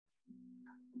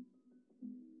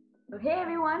Hey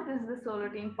everyone, this is the Solo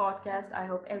Team podcast. I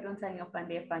hope everyone's having a fun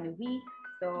day, a fun week.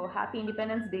 So happy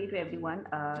Independence Day to everyone.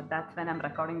 That's when I'm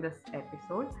recording this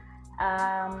episode.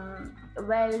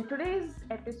 Well, today's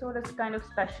episode is kind of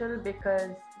special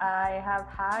because I have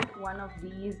had one of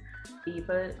these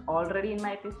people already in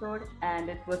my episode, and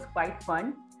it was quite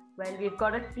fun. Well, we've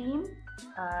got a team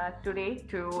today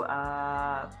to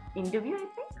interview, I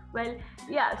think. Well,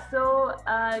 yeah, so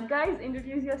guys,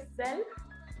 introduce yourself.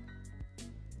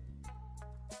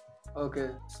 Okay,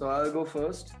 so I'll go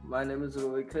first. My name is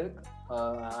Roikhik.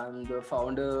 I'm the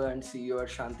founder and CEO at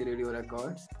Shanti Radio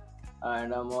Records,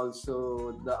 and I'm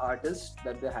also the artist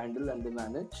that they handle and they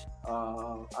manage.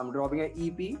 I'm dropping an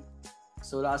EP.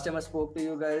 So last time I spoke to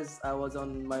you guys, I was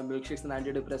on my milkshakes and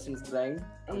antidepressants grind.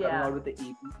 I'm coming Yeah. out with the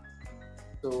EP.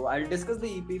 So I'll discuss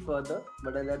the EP further,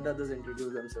 but I'll let the others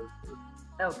introduce themselves.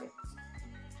 Okay.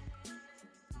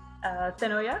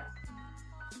 Tanoya?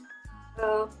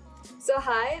 Uh, so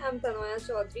hi, I'm Tanoya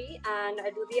Chaudhary and I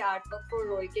do the artwork for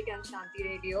Roikhik and Shanti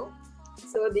Radio.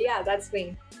 So yeah, that's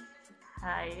me.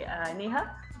 Hi, Neha?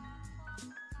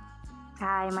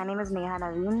 Hi, my name is Neha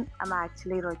Naveen. I'm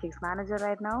actually Roikhik's manager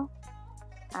right now,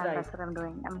 and Right. that's what I'm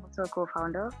doing. I'm also a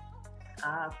co-founder.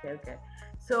 Okay.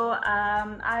 So,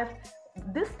 I've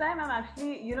this time I'm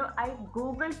actually, I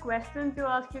googled questions to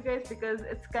ask you guys because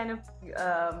it's kind of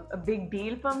a big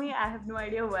deal for me. I have no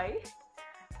idea why.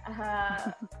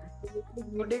 Uh,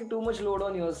 You take too much load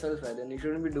on yourself, Eden. You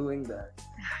shouldn't be doing that.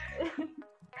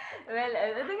 well,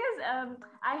 the thing is,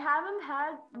 I haven't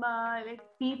had like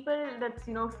people that's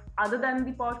other than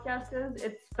the podcasters.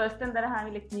 It's first time that I'm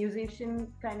having like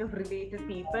musician kind of related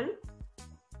people.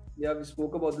 Yeah, we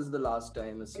spoke about this the last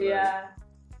time as well. Yeah.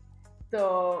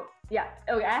 So yeah,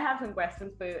 okay. I have some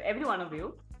questions for every one of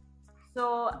you.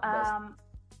 So,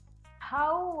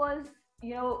 how was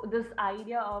this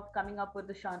idea of coming up with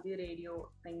the Shanti Radio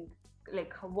thing?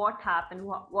 Like, what happened?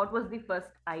 What was the first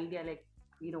idea? Like,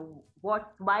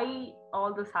 why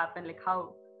all this happened? Like,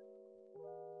 how?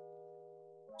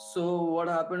 So what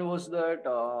happened was that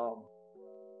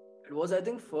it was, I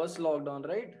think, first lockdown,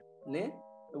 right? Ne?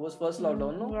 It was first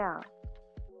lockdown, no? Yeah,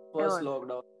 First was.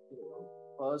 lockdown.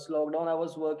 First lockdown, I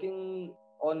was working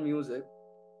on music.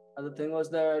 And the thing was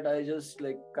that I just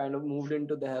like kind of moved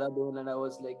into Dehradun and I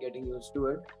was like getting used to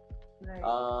it. Right.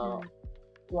 Uh,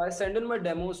 so I sent in my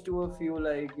demos to a few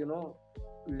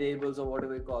labels or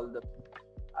whatever you call them.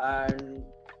 And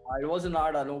I was an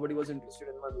art, nobody was interested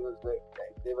in my music.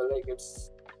 Like they were like,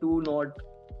 it's too not,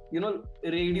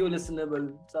 radio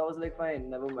listenable. So I was like, fine,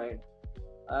 never mind.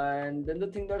 And then the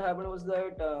thing that happened was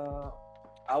that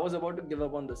I was about to give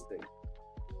up on this thing.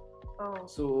 Oh.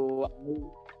 So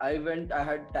I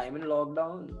had time in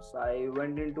lockdown. So I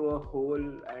went into a hole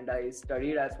and I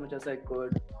studied as much as I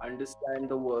could, understand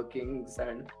the workings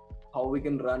and how we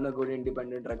can run a good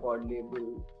independent record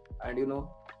label and,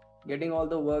 getting all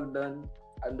the work done.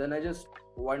 And then I just,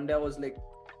 one day I was like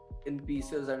in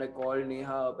pieces and I called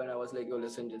Neha up and I was like, yo,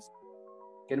 listen, just,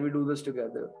 can we do this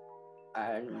together?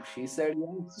 And she said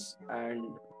yes.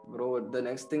 And bro, the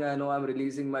next thing I know, I'm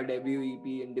releasing my debut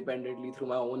EP independently through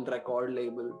my own record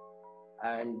label.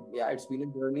 And yeah, it's been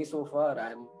a journey so far.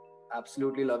 I'm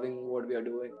absolutely loving what we are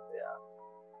doing. Yeah.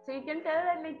 So you can tell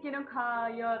that how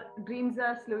your dreams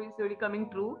are slowly coming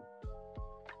true.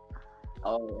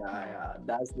 Oh yeah,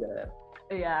 that's there.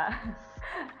 Yeah.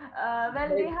 Well, Like,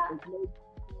 Neha. it's like,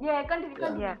 Yeah, continue. yeah.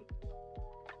 Continue. Yeah.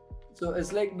 So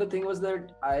it's like the thing was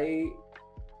that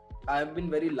I've been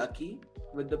very lucky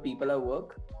with the people I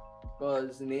work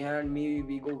because Neha and me,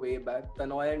 we go way back.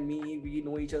 Tanoy and me, we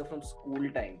know each other from school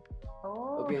time.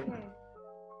 Oh, Okay. okay.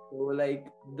 So like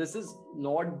this is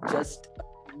not just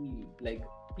like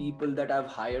people that I've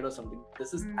hired or something.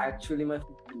 This is actually my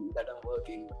family that I'm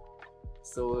working with.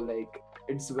 So like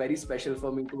it's very special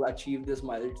for me to achieve this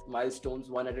milestones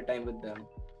one at a time with them.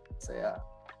 So yeah.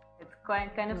 It's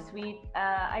quite kind of sweet.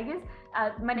 I guess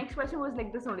my next question was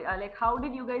like this only. Like, how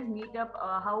did you guys meet up?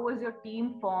 How was your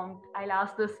team formed? I'll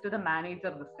ask this to the manager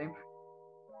this time.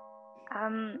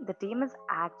 The team is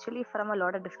actually from a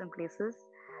lot of different places.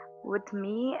 With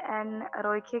me and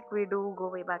Roikhik, we do go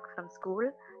way back from school.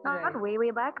 Right. Not way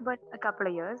back, but a couple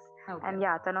of years. Okay. And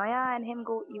yeah, Tanoya and him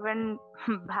go even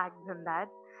back than that.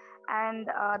 And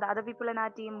the other people in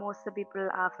our team, most of the people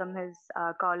are from his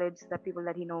college, the people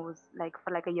that he knows like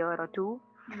for like a year or two.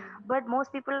 But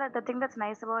most people, the thing that's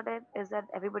nice about it is that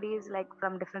everybody is like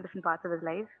from different parts of his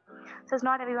life. So it's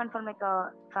not everyone from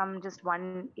from just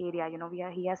one area.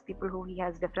 He has people who he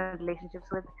has different relationships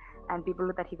with, and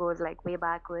people that he goes like way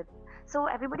back with. So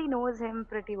everybody knows him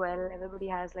pretty well.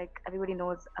 Everybody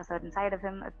knows a certain side of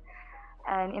him.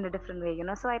 and in a different way,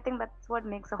 so I think that's what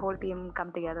makes a whole team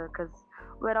come together, because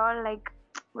we're all like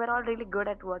we're all really good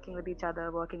at working with each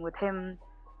other, working with him.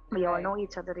 We all Right. know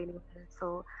each other really well,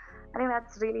 so I think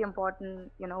that's really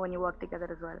important, when you work together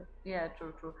as well. Yeah,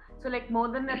 true, true. So, like, more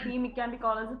than a team, it can be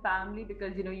called as a family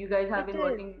because, you guys have It been is,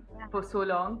 working yeah. for so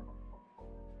long.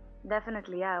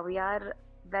 Definitely, yeah. We are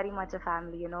very much a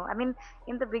family, I mean,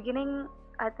 in the beginning,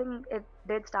 I think it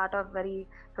did start off very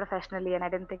professionally, and I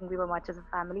didn't think we were much as a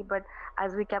family. But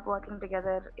as we kept working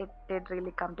together, it did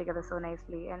really come together so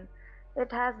nicely, and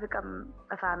it has become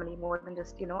a family more than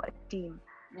just, a team.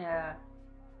 Yeah,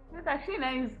 that's actually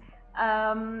nice.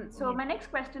 So, Yeah. my next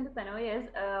question to Tanoy is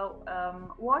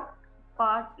what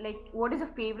part, like, what is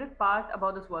your favorite part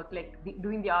about this work? Like,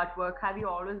 doing the artwork? Have you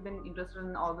always been interested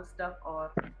in all this stuff,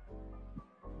 or?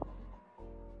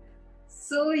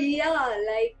 So yeah,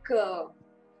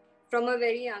 from a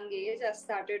very young age, I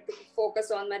started to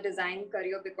focus on my design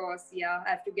career because yeah, I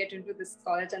have to get into this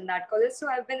college and that college. So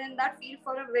I've been in that field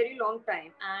for a very long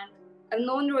time, and I've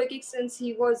known Roikhik since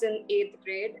he was in 8th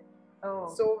grade.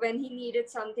 Oh, So when he needed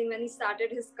something, when he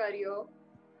started his career,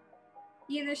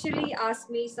 he initially asked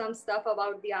me some stuff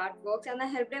about the artworks, and I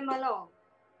helped him along.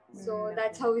 So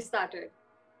that's okay. how we started.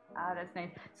 Ah, that's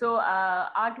nice. So,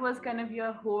 art was kind of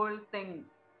your whole thing,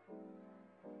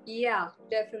 Yeah,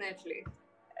 definitely.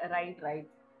 right? Right.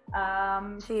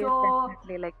 She is So,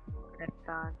 definitely like good at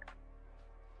that.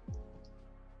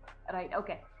 right,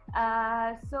 okay.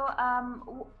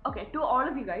 Okay, to all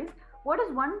of you guys, what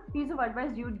is one piece of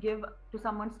advice you would give to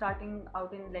someone starting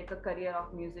out in like a career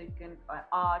of music and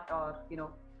art, or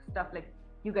stuff like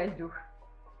you guys do?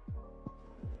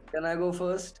 Can I go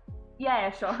first? Yeah,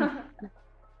 yeah, sure.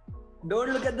 Don't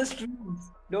look at the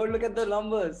streams. Don't look at the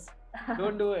numbers.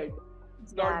 Don't do it.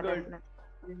 It's Yeah, not good. definitely.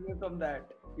 Stay away from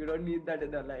that. You don't need that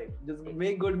in your life. Just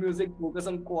make good music. Focus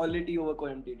on quality over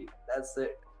quantity. That's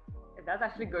it. That's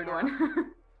actually a good Yeah, one.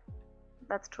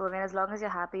 that's true. I mean, as long as you're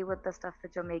happy with the stuff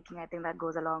that you're making, I think that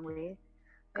goes a long way.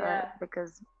 Yeah.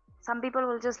 Because some people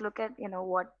will just look at,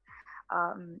 what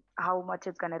how much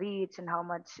it's gonna reach and how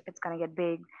much it's gonna get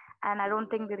big, and I don't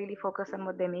think they really focus on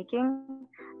what they're making,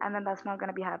 and then that's not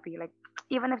gonna be happy. Like,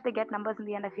 even if they get numbers in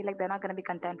the end, I feel like they're not gonna be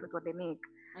content with what they make.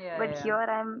 Yeah, But yeah. here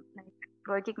I'm like,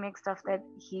 Roikik makes stuff that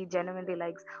he genuinely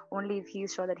likes. Only if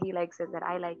he's sure that he likes it, that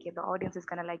I like it, the audience is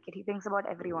gonna like it. He thinks about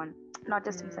everyone, not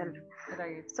just himself.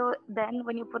 Right. So then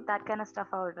when you put that kind of stuff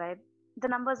out, right, the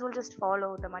numbers will just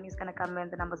follow. The money's gonna come in,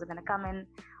 the numbers are gonna come in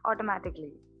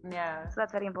automatically. Yeah. So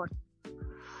that's very important.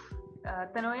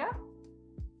 Tanoya?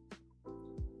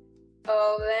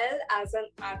 Well, as an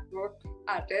artwork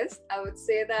artist, I would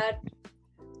say that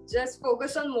just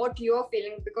focus on what you're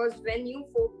feeling, because when you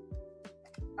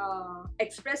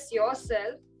express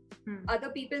yourself, other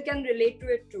people can relate to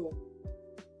it too.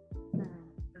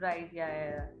 Right, yeah, yeah,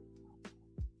 yeah.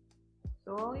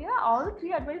 So, yeah, all the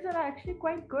three advices are actually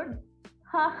quite good.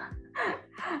 Huh.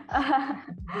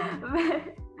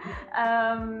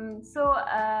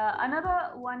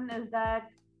 Another one is that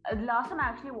last time I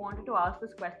actually wanted to ask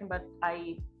this question, but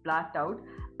I blacked out.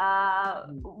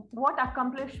 What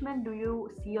accomplishment do you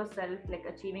see yourself like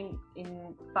achieving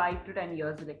in 5 to 10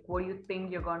 years? Like, what do you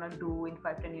think you're gonna do in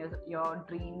 5 10 years? Your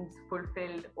dreams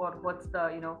fulfilled, or what's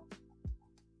the?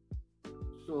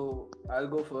 So I'll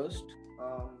go first.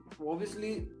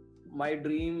 Obviously, my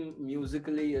dream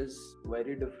musically is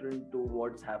very different to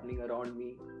what's happening around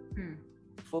me.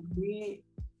 For me,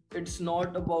 it's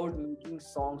not about making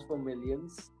songs for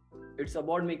millions. It's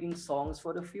about making songs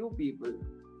for a few people.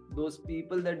 Those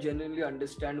people that genuinely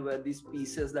understand where these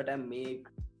pieces that I make,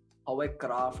 how I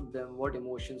craft them, what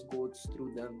emotions goes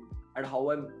through them, and how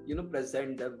I,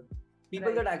 present them. People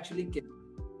Right. that actually care.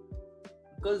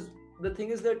 Because the thing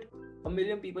is that a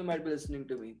million people might be listening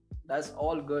to me. That's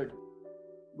all good.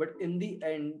 But in the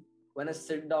end, when I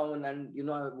sit down and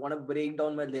I want to break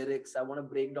down my lyrics, I want to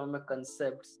break down my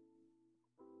concepts,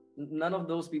 none of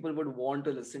those people would want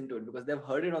to listen to it because they've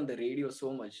heard it on the radio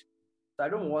so much. So I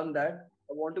don't want that.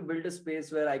 I want to build a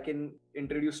space where I can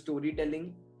introduce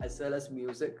storytelling as well as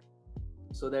music,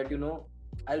 so that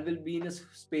I will be in a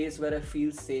space where I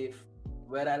feel safe,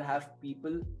 where I'll have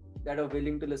people that are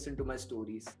willing to listen to my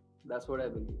stories. That's what I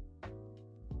believe.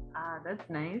 Ah, that's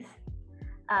nice.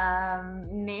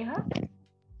 Neha?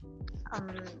 Um,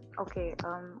 okay,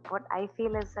 what I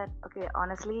feel is that, okay,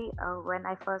 honestly, when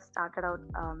I first started out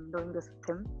doing this with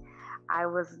him, I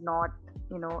was not,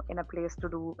 in a place to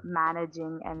do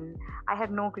managing, and I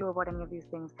had no clue about any of these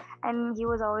things. And he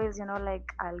was always, like,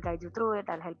 I'll guide you through it,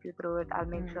 I'll help you through it, I'll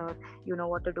make sure you know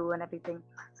what to do and everything.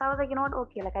 So I was like, you know what,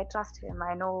 okay, like, I trust him.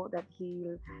 I know that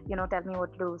he'll, tell me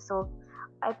what to do. So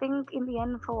I think in the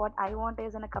end, for what I want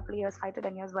is in a couple of years, 5 to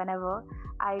 10 years, whenever,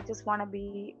 I want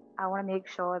to make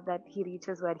sure that he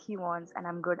reaches where he wants, and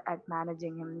I'm good at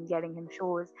managing him, getting him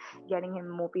shows, getting him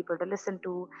more people to listen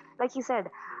to. Like he said,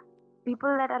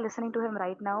 people that are listening to him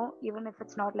right now, even if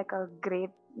it's not like a great,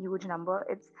 huge number,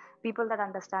 it's people that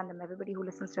understand him. Everybody who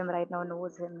listens to him right now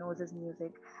knows him, knows his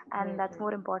music, and Right, that's right.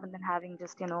 more important than having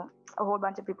just, a whole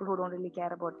bunch of people who don't really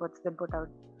care about what's been put out.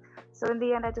 So in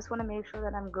the end, I just want to make sure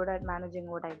that I'm good at managing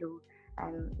what I do,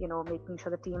 and making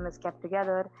sure the team is kept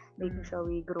together, making Mhm. sure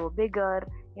we grow bigger,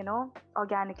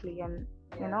 organically and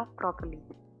Yeah. properly.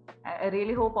 I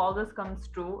really hope all this comes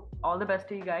true. All the best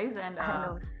to you guys. And I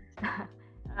know.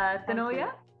 Thank Tanoya?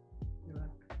 you.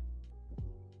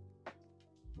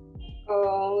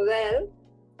 Well,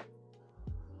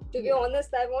 to be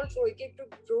honest, I want Roikhik to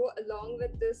grow along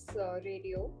with this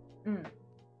radio, Mm.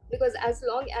 because as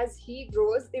long as he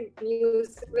grows, the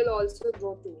music will also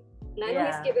grow too. And I know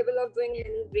he's Yeah. capable of doing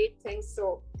many great things, so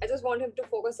I just want him to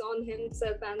focus on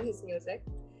himself and his music.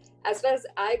 As far as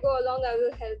I go along, I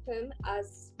will help him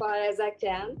as far as I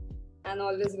can, and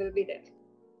always will be there.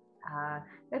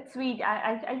 That's sweet.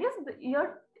 I guess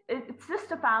it's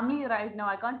just a family right now.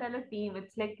 I can't tell a team.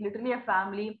 It's like literally a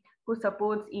family who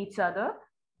supports each other.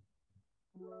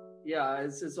 Yeah,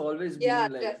 it's always Yeah,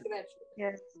 been like definitely.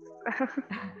 Yes.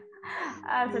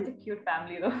 Such a cute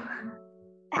family, though.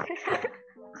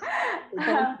 it's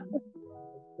always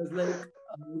Because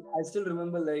I still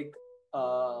remember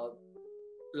uh,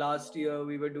 last year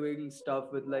we were doing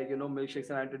stuff with milkshakes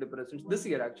and antidepressants. This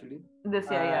year actually, This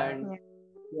year, yeah. and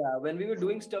yeah, when we were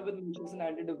doing stuff with milkshakes and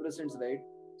antidepressants, right?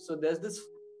 So there's this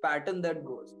pattern that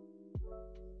goes.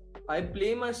 I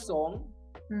play my song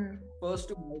Hmm. first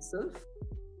to myself,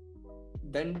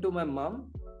 then to my mom.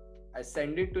 I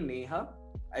send it to Neha.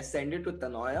 I send it to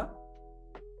Tanoya.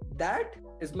 That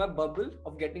is my bubble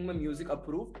of getting my music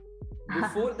approved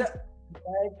before the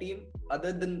entire team,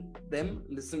 other than them,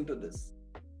 listen to this.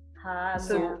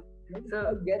 So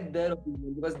I get their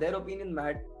opinion, because their opinion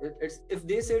matters. It's if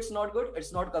they say it's not good,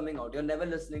 it's not coming out. You're never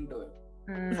listening to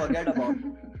it. Forget about it.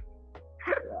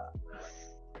 Yeah.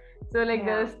 So like Yeah.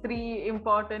 there's three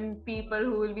important people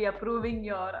who will be approving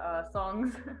your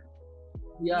songs.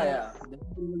 Yeah, Yes. yeah. That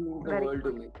will mean the Very world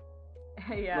to good. me.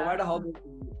 No Yeah. matter how big it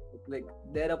is, like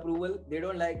their approval, they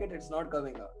don't like it, it's not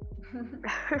coming out.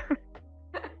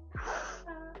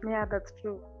 Yeah, that's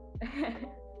true.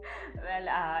 Well,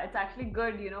 it's actually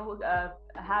good,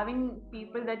 having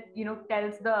people that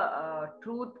tells the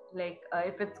truth, like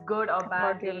if it's good or bad.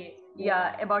 About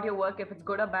your About your work, if it's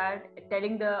good or bad,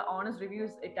 telling the honest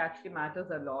reviews, it actually matters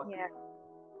a lot. Yeah,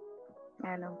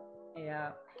 I know.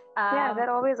 Yeah. Yeah,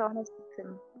 they're always honest with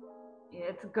him.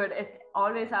 It's good. It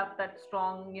always have that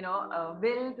strong,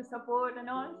 will to support and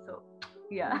all. So,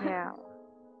 yeah. Yeah,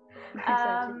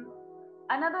 exactly.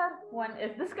 Another one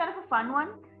is this kind of a fun one.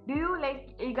 Do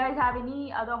you guys have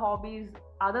any other hobbies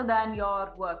other than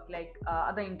your work, like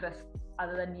other interests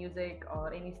other than music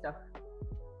or any stuff?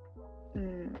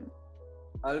 Mm.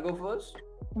 I'll go first.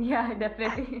 Yeah,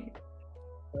 definitely.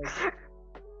 Okay.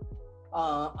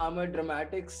 I'm a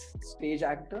dramatics stage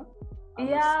actor. I'm a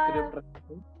Yeah. script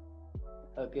writer.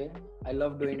 Okay. I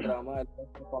love doing drama. I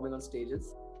love performing on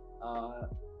stages.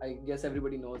 I guess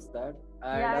everybody knows that.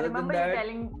 And Yeah, I other than remember you that,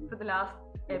 telling for the last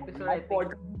episode, I my think.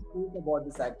 podcast spoke about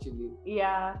this actually.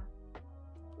 Yeah.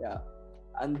 Yeah.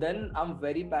 And then I'm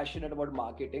very passionate about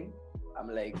marketing. I'm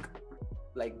like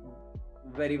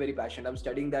very, very passionate. I'm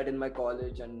studying that in my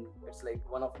college, and it's like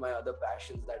one of my other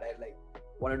passions that I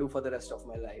want to do for the rest of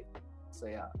my life. So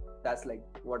yeah, that's like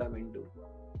what I'm into.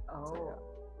 Oh, So yeah.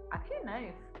 actually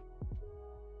nice.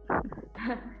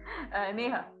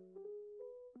 Neha.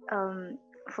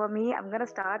 For me, I'm gonna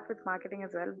start with marketing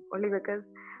as well, only because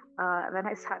when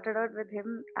I started out with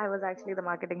him, I was actually the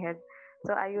marketing head.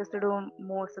 So I used to do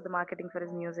most of the marketing for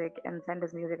his music and send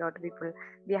his music out to people.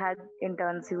 We had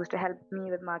interns who used to help me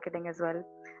with marketing as well.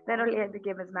 Then only I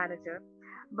became his manager.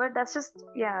 But that's just,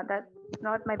 yeah, that's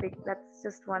not my big, that's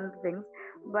just one of the things.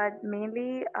 But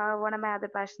mainly, one of my other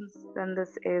passions than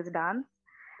this is dance.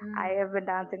 I have been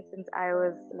dancing since I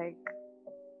was like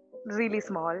really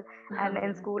small, and in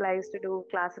Okay. school I used to do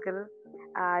classical.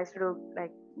 I used to do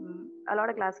like a lot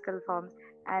of classical forms,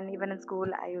 and even in school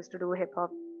I used to do hip hop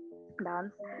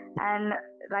dance. And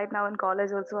right now in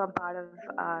college also I'm part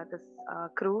of this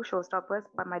crew Showstoppers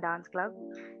for my dance club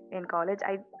in college.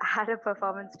 I had a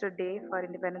performance today for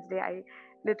Independence Day. I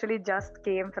literally just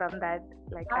came from that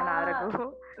like an hour Ah,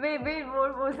 ago. wait,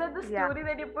 what was that the Yeah, story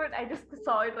that you put? I just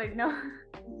saw it right now.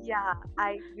 yeah,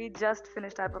 I we just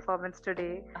finished our performance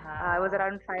today. It was Ah,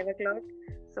 around 5 o'clock.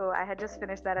 So I had just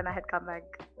finished that and I had come back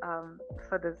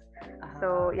for this.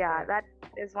 So yeah, Okay. that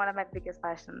is one of my biggest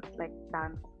passions, like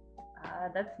dance.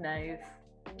 That's nice.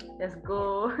 Let's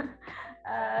go.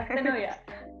 Tanoya.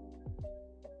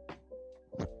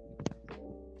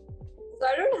 So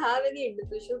I don't have any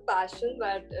individual passion,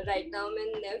 but right now I'm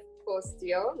in NIF first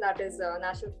year. That is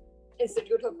National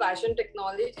Institute of Fashion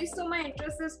Technology. So my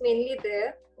interest is mainly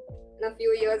there. In a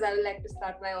few years, I would like to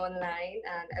start my own line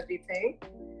and everything.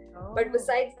 Oh. But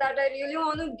besides that, I really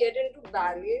want to get into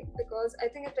ballet because I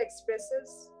think it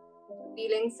expresses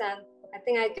feelings and I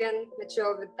think I can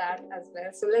mature with that as well.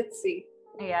 So let's see.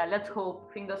 Yeah, let's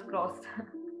hope. Fingers crossed.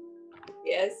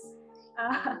 Yes.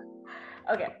 Uh,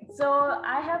 okay, so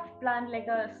I have planned like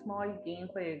a small game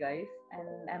for you guys,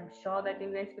 and I'm sure that you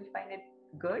guys will find it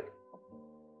good.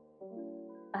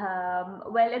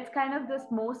 Well, it's kind of this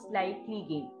most likely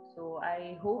game. So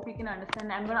I hope you can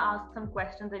understand. I'm gonna ask some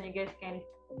questions, and you guys can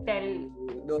tell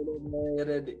No, you're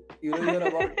ready. You know you're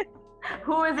about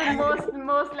who is it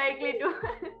most likely to.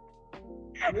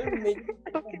 you're making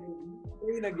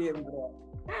in a game, bro.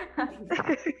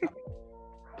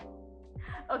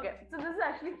 Okay, so this is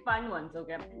actually fun ones.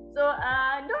 Okay, so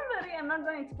don't worry, I'm not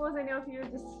going to expose any of you.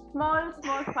 Just small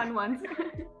fun ones.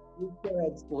 You can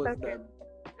expose Okay. them.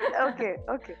 Okay,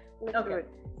 let's do Okay, it.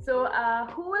 so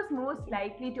who is most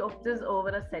likely to obsess over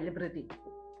a celebrity?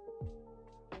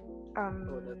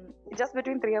 Just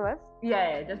between three of us.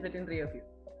 Yeah, just between three of you.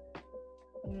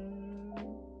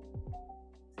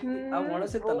 I want to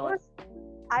say Tanoya.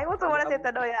 I also want to say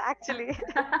Tanoya, actually.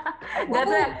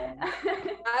 That's it.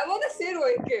 I want to say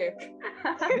Roikhik.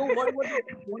 No, what about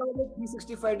the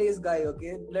 365 days guy?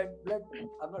 Okay, I'm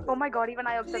not. Oh my god, even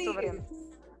I obsess over him.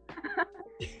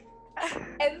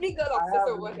 Every girl obsesses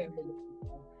over him.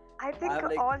 I think I'm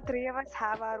like- all three of us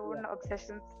have our own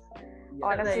obsessions, Yeah,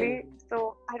 honestly. Right.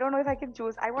 So I don't know if I can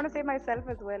choose. I want to say myself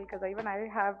as well because even I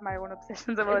have my own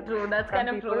obsessions about. True, that's some kind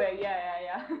of people. true.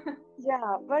 Yeah.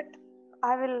 Yeah, but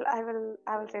I will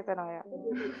say Tanoya.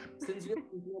 Since we're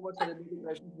thinking about celebrity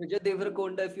crushes, Vijay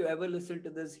Deverakonda, if you ever listen to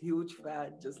this, huge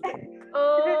fan, just like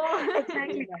Oh.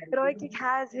 Exactly. Roikhik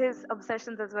has his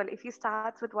obsessions as well. If he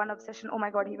starts with one obsession, oh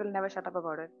my god, he will never shut up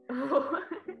about it.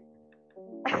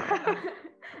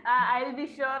 I'll be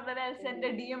sure that I'll send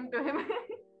a DM to him.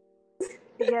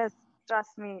 Yes,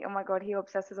 trust me. Oh my god, he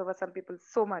obsesses over some people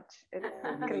so much. It's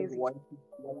crazy. one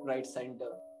left, right,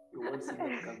 center. You won't see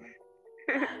that coming.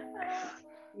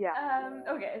 Yeah.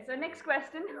 Okay, so next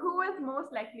question: who is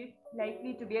most likely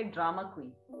to be a drama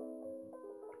queen?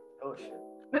 Oh shit.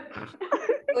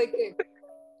 Roikhik.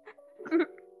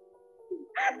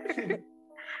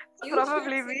 You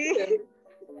Probably should me. see him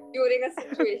during a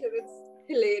situation. It's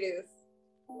hilarious.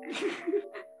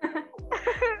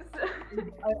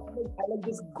 I like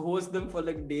just ghost them for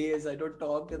like days. I don't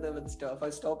talk to them and stuff. I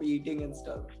stop eating and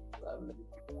stuff. I'm like,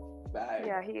 bad.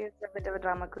 Yeah, he is a bit of a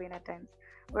drama queen at times.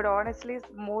 But honestly,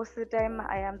 most of the time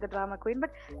I am the drama queen.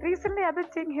 But recently I've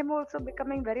been seeing him also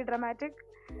becoming very dramatic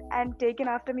and taken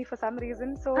after me for some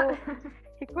reason. So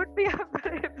he could be a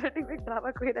pretty big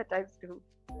drama queen at times too.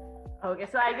 Okay,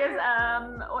 so I guess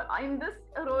in this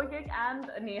Rohit and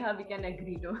Neha we can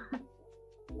agree to.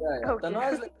 Yeah. Okay.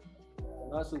 Tanoya is like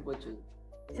Tanoya super chill.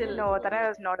 Chill. No, Tanoya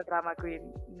is not a drama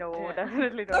queen. No, Yeah.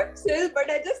 definitely not. Not chill, but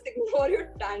I just ignore your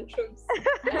tantrums.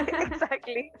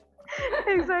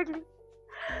 Exactly.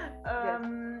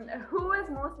 Who is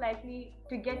most likely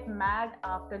to get mad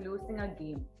after losing a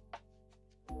game?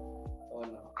 Oh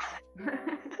no.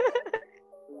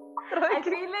 I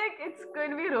feel like it's going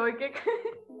to be Rohit.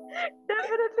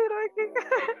 Definitely Roikhik.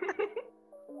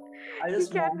 I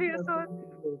just He can want be a to-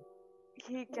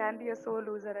 He can be a sole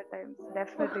loser at times.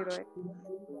 Definitely Rohit.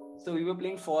 So we were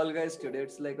playing Fall Guys today.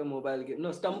 It's like a mobile game.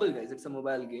 No, Stumble Guys. It's a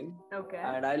mobile game. Okay.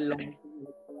 And I love to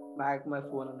smack my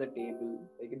phone on the table.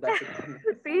 Like that's a thing.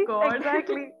 See? God.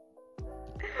 Exactly.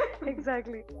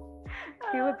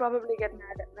 He would probably get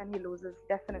mad when he loses.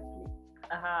 Definitely.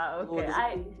 Okay.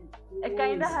 I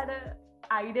kind of had an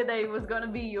idea that it was going to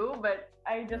be you, but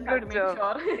I just had to Good make job.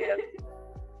 sure. Yes.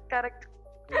 Correct.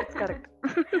 It's correct.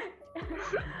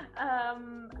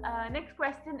 Next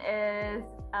question is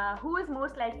who is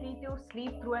most likely to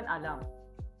sleep through an alarm?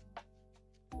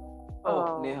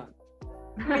 Oh, Neha.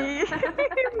 Me.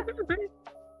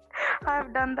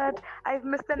 I've done that. I've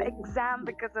missed an exam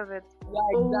because of it.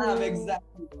 Yeah,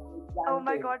 exactly. Oh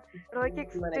my god,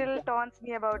 Roikhik still taunts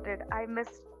me about it. I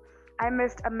missed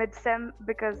a mid-sem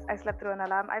because I slept through an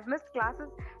alarm. I've missed classes.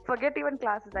 Forget even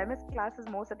classes. I missed classes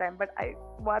most of the time. But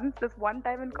this one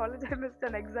time in college, I missed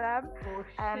an exam, Oh,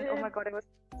 and oh my god, it was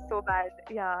so bad.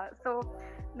 Yeah. So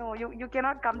No, you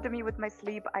cannot come to me with my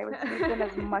sleep. I will sleep in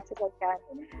as much as I can.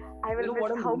 I You will know miss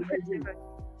what I'm how much realizing? even.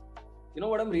 You know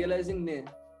what I'm realizing, Ne?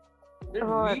 That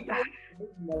Oh, we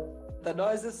Tana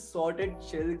is a sorted,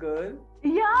 chill girl.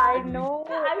 Yeah, I know.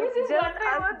 I was It's just just wondering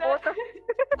us about both that.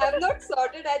 of. I'm not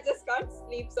sorted. I just can't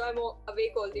sleep, so I'm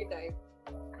awake all the time.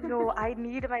 No, I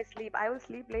need my sleep. I will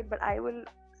sleep late, but I will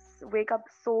wake up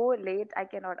so late. I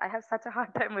cannot. I have such a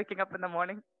hard time waking up in the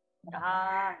morning.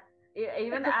 Ah,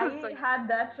 even So I had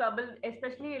that trouble,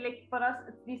 especially like for us,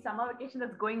 it's the summer vacation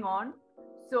that's going on.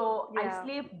 So I yeah,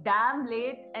 sleep damn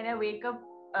late and I wake up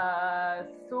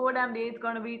so damn late. It's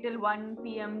gonna be till 1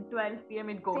 p.m., 12 p.m.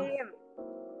 it goes. same,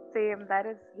 same. That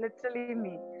is literally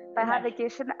me. If I have Yeah,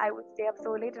 vacation, I would stay up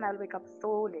so late and I'll wake up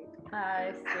so late.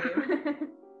 same.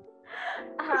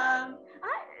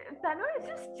 Tanu is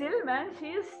just chill, man.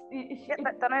 Yeah,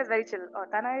 Tana is very chill. Oh,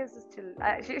 Tana is just chill.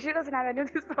 She doesn't have any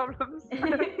of these problems.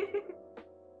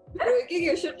 Roikhik,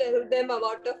 you should tell them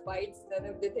about the fights then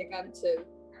if they think I'm chill.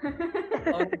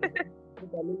 Or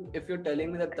if you're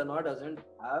telling me that Tana doesn't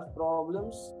have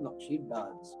problems, no, she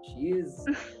does. She is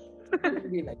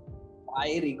be like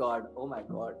fiery god. Oh my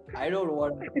god. I don't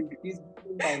want she's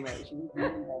giving time. She's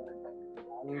giving time.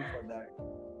 Planning for that.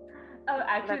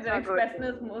 Actually, Let's the not next go question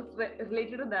into is most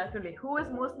related to that only. Who is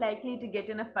most likely to get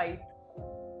in a fight?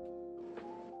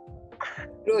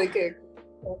 Roikhik.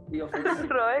 All three of us. it.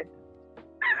 Right?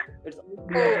 It's all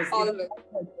three of us. Oh, always.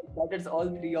 That it's all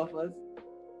three of us.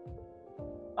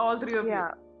 All three of Yeah,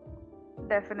 Yeah.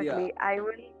 definitely. I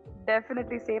will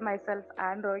definitely say myself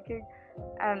and Roikhik,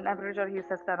 and I'm pretty sure he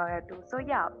says Tanoya too. So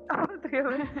yeah, all three of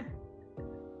us. you.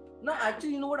 No,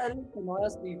 actually, you know what? I think Tanoya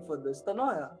speak for this.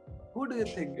 Tanoya, who do you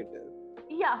think it is?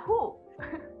 Yeah, who?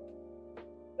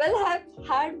 Well, I've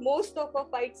had most of our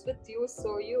fights with you,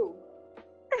 so you.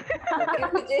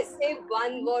 If you just say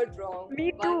one word wrong,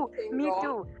 Me one too. thing Me wrong,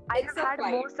 too. I it's have a had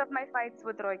fight. most of my fights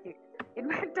with Roikhik. In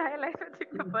my entire life, I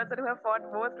think the person who I've fought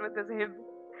most with is him.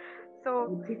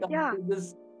 So I think yeah,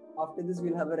 after this,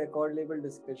 we'll have a record label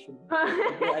discussion.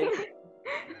 Okay,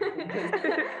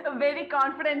 A very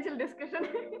confidential discussion.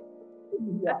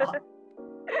 yeah.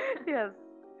 yes.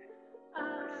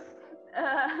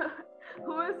 uh,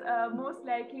 who is most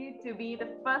likely to be the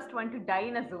first one to die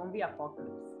in a zombie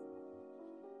apocalypse?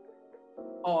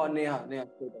 Oh, Neha,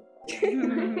 straight up.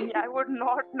 I would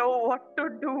not know what to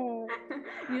do.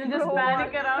 You'll just Bro,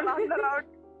 panic I'll around. run around.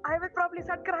 I will probably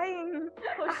start crying.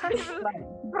 Oh, I shit. will Right,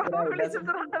 probably that's just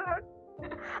run around.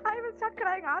 I will start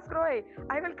crying. Ask Roy.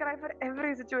 I will cry for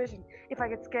every situation. If I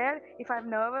get scared, if I'm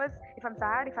nervous, if I'm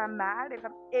sad, if I'm mad, if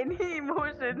I'm any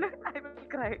emotion, I will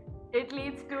cry. It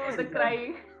leads to the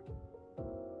crying.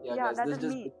 Yeah, Yeah, guys, that this is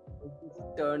just me.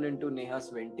 turned into Neha's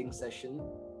venting session.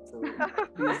 So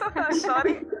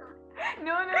Sorry.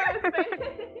 No, it's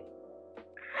fine.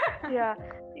 Yeah,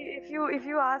 if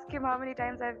you ask him how many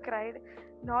times I've cried,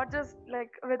 not just like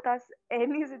with us,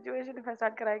 any situation, if I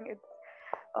start crying, it's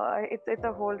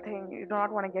a whole thing. You do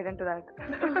not want to get into that.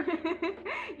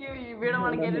 We don't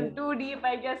want to get in too deep,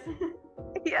 I guess.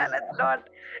 Yeah, let's not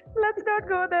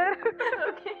go there.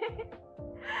 Okay.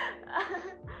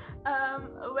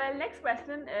 Well, next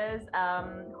question is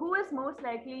who is most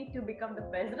likely to become the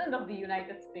president of the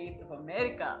United States of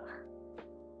America?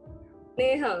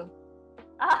 Neha.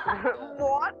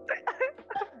 What?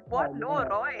 What? No,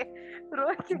 Yeah.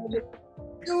 Roy.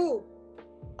 You.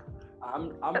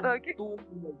 I'm Okay.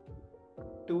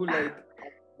 too like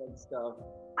that stuff.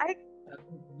 I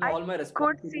All my could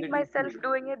responsibilities. see myself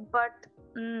doing it, but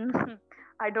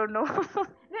I don't know.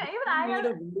 Yeah, even She I need have. a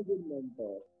very good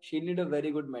mentor. She need a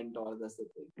very good mentor. That's the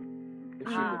thing. If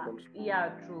she becomes. Yeah,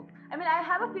 true. I mean, I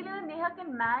have a feeling that Neha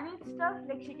can manage stuff,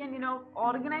 like she can,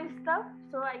 organize stuff.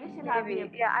 So I guess she'll have the.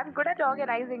 Maybe. Yeah, I'm good at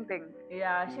organizing things.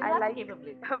 Yeah, she'll I have like the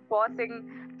capability. bossing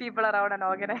people around and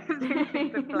organizing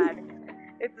things and planning.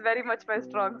 It's very much my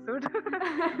strong suit.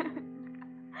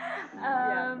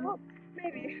 Yeah. um, Well,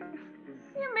 maybe.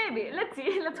 yeah, maybe. Let's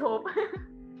see. Let's hope.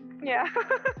 Yeah.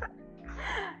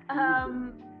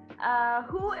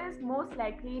 Who is most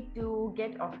likely to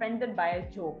get offended by a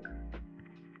joke?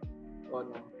 Oh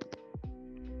no.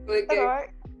 Okay. Roy.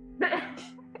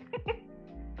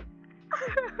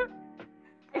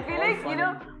 I feel All like,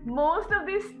 fun. most of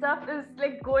this stuff is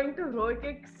like going to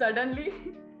Roikhik suddenly.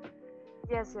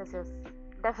 Yes.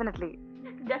 Definitely.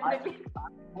 Definitely.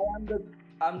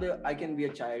 I can be a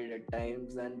child at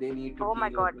times, and they need to. Oh my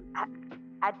deal god. with it.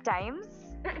 At times.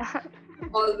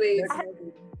 Always. At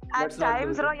Let's not do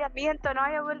times, that. Roy, me and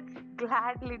Tanoya will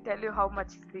gladly tell you how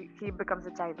much he becomes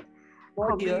a child.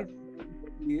 Not Oh, here,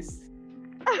 please. please.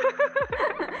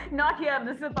 Not here.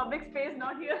 This is a public space,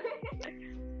 not here.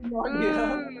 Not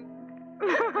here.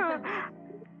 Mm.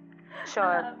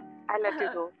 Sure, I'll let you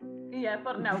uh, go. yeah,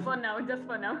 for now, just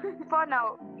for now. For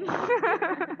now.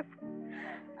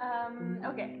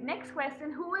 Okay, next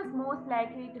question. Who is most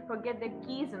likely to forget their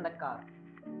keys in the car?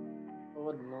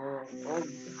 Oh no. Oh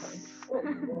God. Oh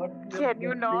God. Can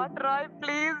you not, Roy,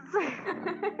 please?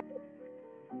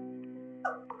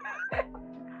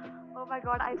 Oh my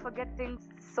god, I forget things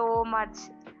so much.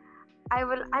 I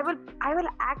will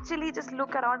actually just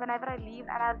look around whenever I leave,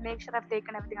 and I'll make sure I've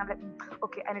taken everything. I'm like,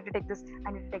 okay, I need to take this,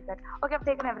 I need to take that. Okay, I've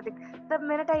taken everything. The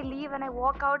minute I leave and I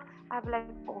walk out, I'm like,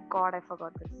 oh god, I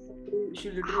forgot this. She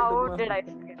literally took How my did I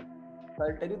hotel. forget?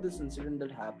 I'll tell you this incident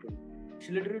that happened.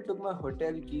 She literally took my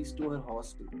hotel keys to her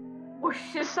hostel. Oh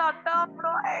shit! Shut up,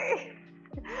 Roy.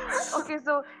 okay,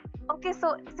 so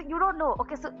so you don't know.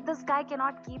 Okay, so this guy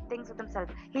cannot keep things with himself.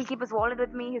 He'll keep his wallet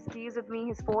with me, his keys with me,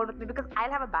 his phone with me, because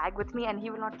I'll have a bag with me and he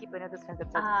will not keep any of this with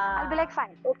himself. I'll be like,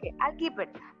 fine, okay, I'll keep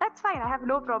it. That's fine, I have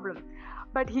no problem.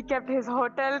 But he kept his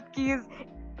hotel keys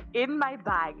in my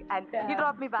bag and he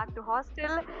dropped me back to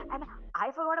hostel and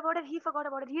I forgot about it, he forgot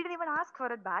about it. He didn't even ask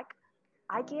for it back.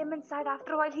 I came inside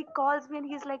after a while, he calls me and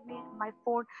he's like, my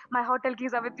phone, my hotel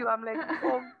keys are with you. I'm like,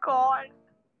 oh god,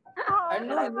 how And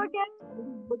did no, I forget?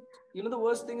 but the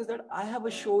worst thing is that I have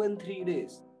a show in 3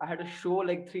 days. I had a show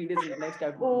like 3 days and next I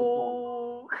have to perform.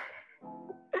 Oh.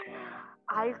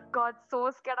 I got so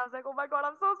scared. I was like, oh my god,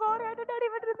 I'm so sorry. I did not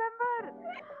even remember.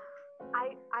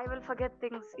 I will forget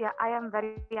things. Yeah, I am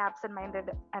very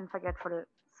absent-minded and forgetful.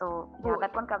 So yeah,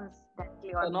 that one comes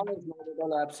directly on Sana me. is not at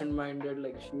all absent-minded.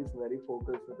 Like she's very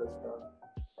focused with her stuff.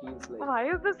 She's like, Why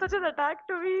is this such an attack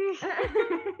to me?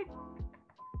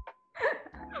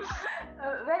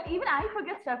 Well, even I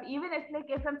forget stuff. Even if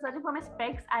I'm searching for my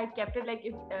specs, I kept it like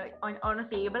if on a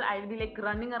table. I'll be like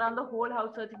running around the whole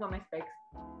house searching for my specs.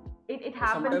 It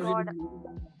happens. sometimes God,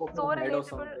 pop so my head or relatable.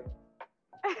 something.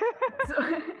 So,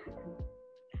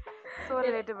 So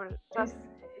relatable. Trust.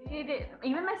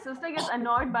 even my sister gets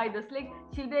annoyed by this. Like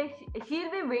she'll be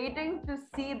waiting to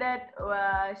see that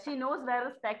she knows where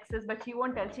the specs is, but she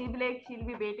won't tell. She'll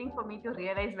be waiting for me to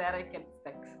realize where I kept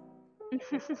specs.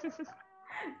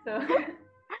 So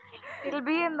It'll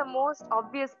be in the most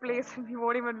obvious place and you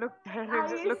won't even look there. You'll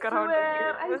just look around.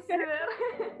 I swear.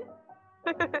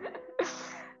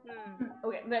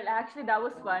 Okay, well, actually, that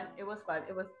was fun. It was fun.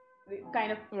 It was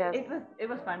kind of Yes. it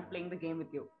was fun playing the game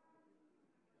with you.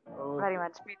 Oh, Very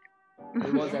much.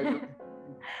 it was that.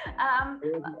 I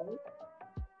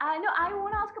know. I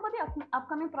want to ask about the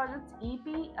upcoming projects EP.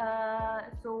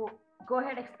 So go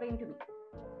ahead, explain to me.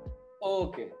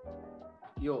 Okay,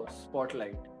 yo,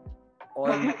 spotlight.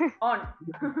 On On.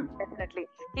 Definitely.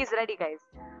 He's ready, guys.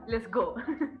 Let's go.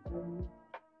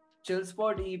 Chill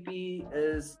Spot EP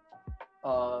is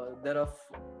there are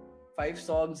 5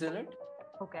 songs in it.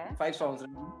 Okay. 5 songs.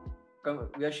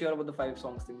 We are sure about the 5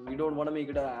 songs thing. We don't want to make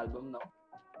it an album now.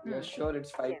 We are sure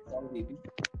it's 5 songs EP.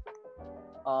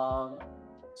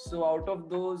 So out of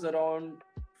those, around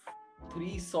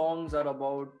 3 songs are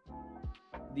about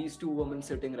these 2 women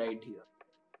sitting right here,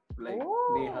 like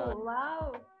Neha.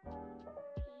 Wow.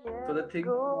 So the thing.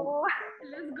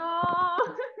 Let's go.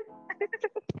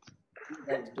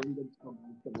 Guys, don't get so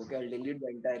okay. I'll delete the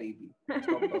entire EP.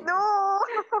 Stop talking. No.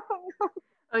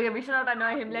 Okay, we should not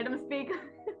annoy him. Let him speak.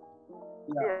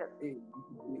 Yeah. Hey,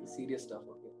 serious stuff.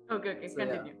 Okay. Okay. So,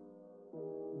 Continue.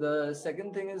 The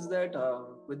second thing is that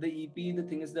with the EP, the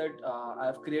thing is that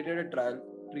I've created a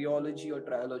trilogy or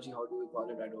trilogy. How do we call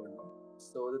it? I don't know.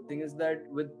 So the thing is that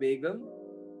with Begum,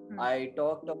 I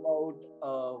talked about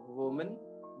a woman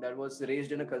that was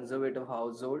raised in a conservative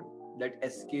household that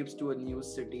escapes to a new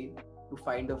city to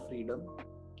find her freedom.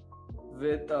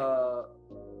 With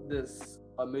this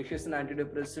ambitious and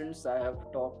antidepressants, I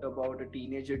have talked about a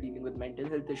teenager dealing with mental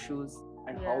health issues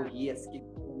and how he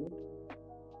escaped from it.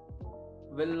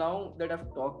 Well, now that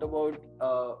I've talked about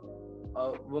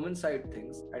women's side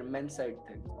things and men's side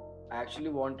things, I actually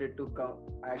wanted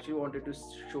to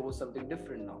show something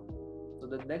different now. So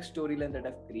the next storyline that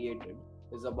I've created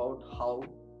is about how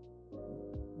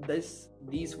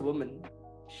these women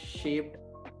shaped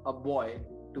a boy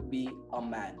to be a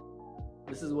man.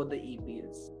 This is what the EP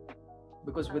is.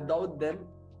 Because without them,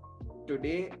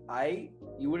 today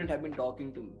you wouldn't have been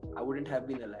talking to me. I wouldn't have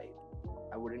been alive.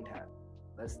 I wouldn't have.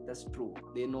 That's true.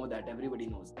 They know that. Everybody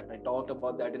knows that. I talked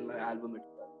about that in my album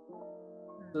itself.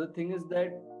 So the thing is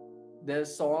that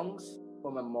there's songs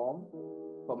for my mom,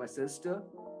 for my sister,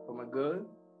 for my girl,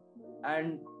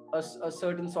 and a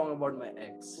certain song about my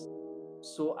ex.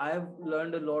 So I have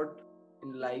learned a lot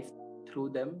in life through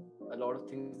them, a lot of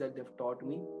things that they've taught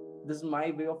me. This is my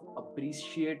way of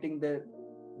appreciating their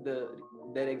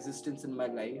existence in my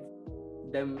life,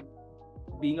 them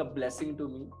being a blessing to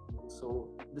me. So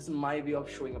this is my way of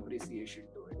showing appreciation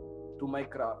to it, to my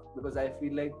craft, because I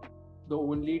feel like the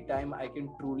only time I can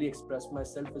truly express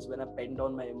myself is when I pen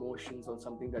down my emotions on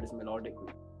something that is melodical.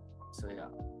 So yeah,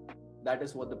 that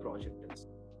is what the project is.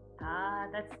 Ah,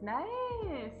 that's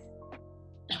nice.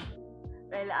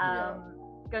 Well, Yeah.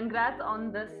 congrats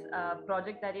on this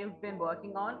project that you've been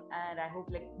working on, and I hope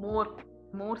like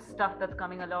more stuff that's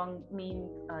coming along means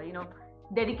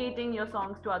dedicating your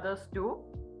songs to others too.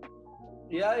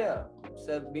 Yeah.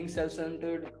 Being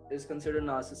self-centered is considered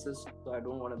narcissist, so I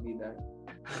don't want to be that.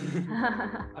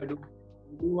 I do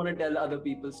want to tell other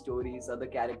people's stories, other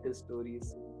characters'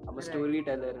 stories. I'm a Right.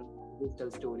 storyteller and I will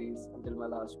tell stories until my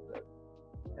last breath.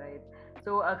 Right.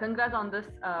 So, congrats on this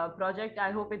project.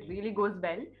 I hope it really goes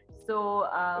well. So,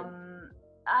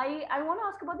 I want to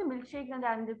ask about the milkshakes and the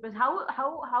antidepressants.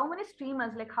 How many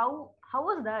streamers? Like how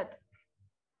was that?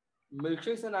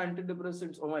 Milkshakes and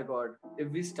antidepressants. Oh my god!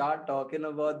 If we start talking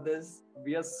about this,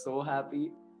 we are so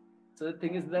happy. So the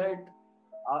thing is that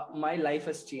my life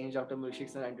has changed after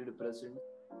milkshakes and antidepressants.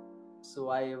 So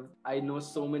I know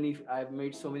so many. I've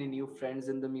made so many new friends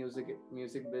in the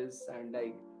music biz and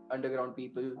like underground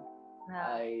people.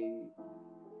 Yeah.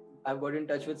 I've got in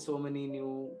touch with so many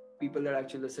new people that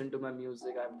actually listen to my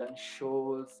music. I've done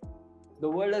shows. The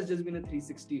world has just been a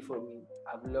 360 for me.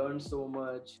 I've learned so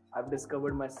much. I've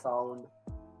discovered my sound.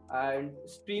 And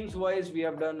streams wise, we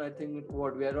have done, I think,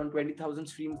 what we are on 20,000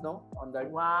 streams now on that.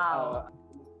 Wow.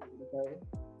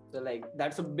 So like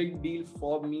that's a big deal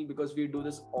for me because we do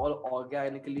this all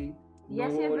organically.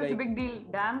 Yes, No yes, it's a like big deal.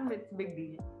 Damn, it's a big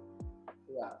deal.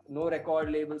 yeah, no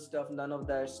record label stuff, none of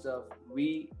that stuff.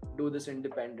 We do this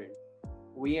independent.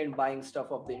 We ain't buying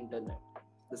stuff off the internet.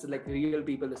 This is like real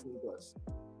people listening to us.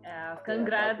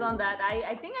 Congrats on that.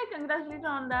 I think I congratulated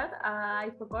on that. I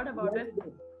forgot about it.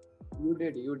 You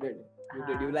did.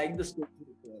 You like the story.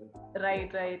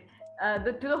 Right.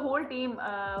 To the whole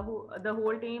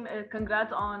team,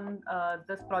 congrats on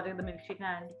this project, the milkshake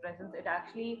and antidepressants. It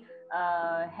actually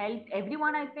helped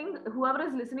everyone. I think whoever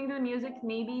is listening to the music,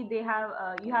 maybe they have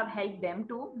you have helped them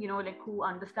too. Like who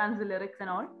understands the lyrics and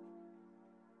all.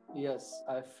 Yes,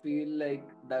 I feel like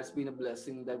that's been a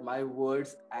blessing that my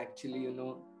words actually,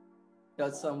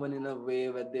 touch someone in a way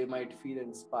where they might feel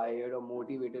inspired or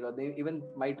motivated or they even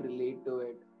might relate to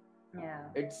it. Yeah.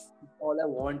 It's all I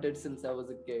wanted since I was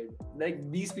a kid.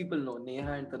 Like these people know,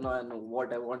 Neha and Tanoya know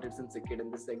what I wanted since a kid,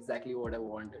 and this is exactly what I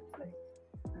wanted. Like,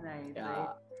 right.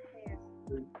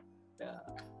 Yeah.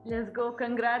 Let's go.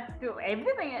 Congrats to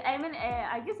everything. I mean,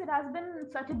 I guess it has been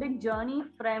such a big journey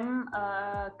from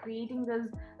creating this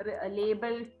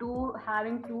label to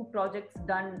having two projects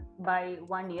done by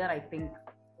 1 year, I think.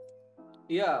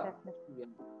 Yeah.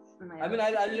 I mean,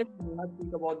 I'll let Neha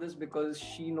speak about this because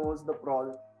she knows the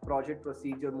project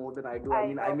procedure more than I do. I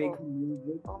mean, I make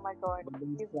music. Oh my god. But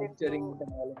then structuring it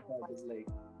and all of that is like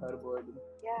her burden.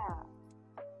 Yeah.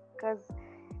 Because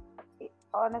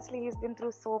honestly, he's been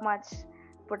through so much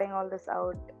putting all this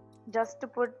out. Just to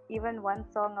put even one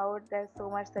song out, there's so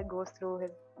much that goes through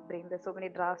his brain. There's so many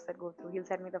drafts that go through. He'll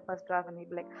send me the first draft and he'll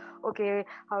be like, okay,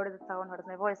 how does it sound? How does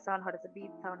my voice sound? How does the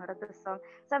beat sound? How does this song?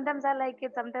 Sometimes I like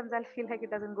it. Sometimes I'll feel like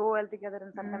it doesn't go well together.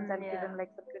 And sometimes I'll give him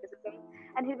like some criticism.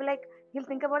 And he'll be like, he'll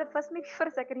think about it first. Maybe for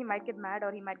a second he might get mad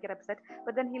or he might get upset.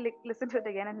 But then he'll listen to it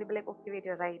again and he'll be like, okay, wait,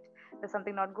 you're right. There's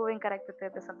something not going correct with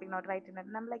it. There's something not right in it.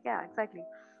 And I'm like, yeah, exactly.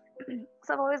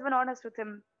 So I've always been honest with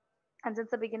him, and since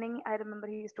the beginning I remember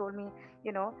he's told me,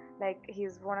 like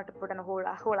he's wanted to put a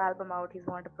whole album out, he's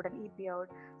wanted to put an EP out.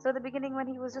 So at the beginning when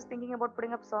he was just thinking about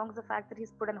putting up songs, the fact that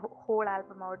he's put a whole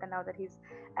album out, and now that he's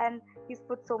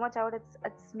put so much out,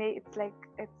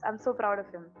 I'm so proud of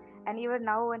him. And even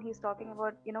now when he's talking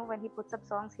about, when he puts up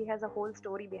songs, he has a whole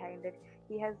story behind it.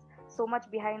 He has so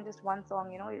much behind just one song.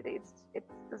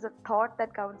 There's a thought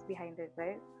that counts behind it,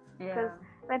 right? Because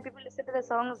when people listen to the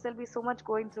songs, there'll be so much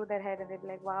going through their head, and they'll be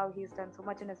like, wow, he's done so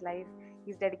much in his life.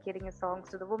 He's dedicating his songs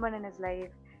to the woman in his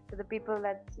life, to the people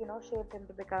that shaped him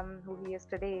to become who he is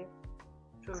today.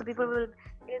 True, so people will,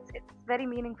 it's very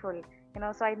meaningful.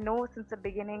 So I know since the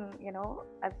beginning,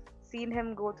 I've seen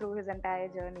him go through his entire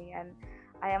journey, and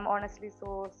I am honestly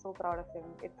so proud of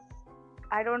him.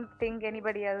 I don't think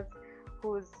anybody else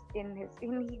who's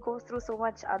he goes through so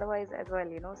much otherwise as well.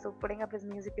 So putting up his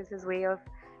music is his way of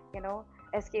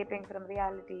escaping from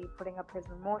reality, putting up his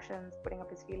emotions, putting up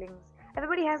his feelings.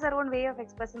 Everybody has their own way of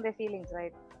expressing their feelings,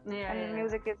 right? And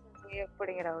music is his way of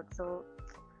putting it out. So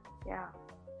yeah.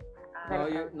 Now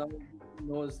you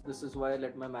knows this is why I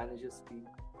let my manager speak.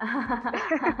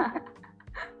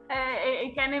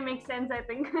 It kind of makes sense, I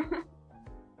think.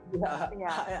 Yeah,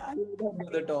 Yeah. I don't do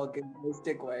the talking. I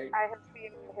stay quiet. I have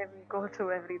seen him go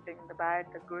through everything, the bad,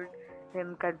 the good,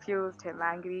 him confused, him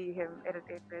angry, him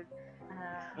irritated,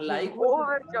 him Likewise with Tanoya.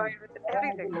 overjoyed with Tanoya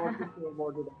has everything. a lot to say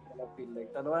about it as well, I feel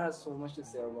like. Tanoya has so much to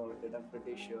say about it, I'm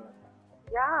pretty sure.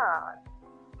 Yeah,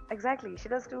 exactly. She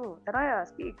does too. Tanaya,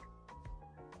 speak.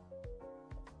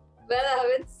 Well, I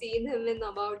haven't seen him in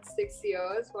about 6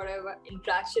 years. Whatever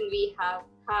interaction we have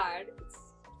had, it's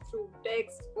through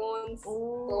text, phones,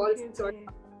 calls, Okay.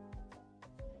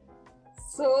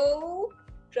 so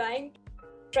trying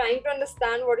to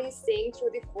understand what he's saying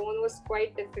through the phone was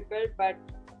quite difficult, but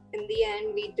in the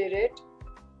end we did it,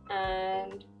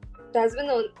 and it has been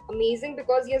amazing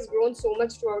because he has grown so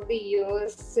much throughout the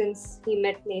years since he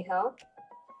met Neha.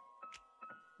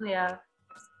 Yeah.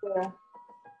 So,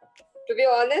 to be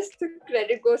honest,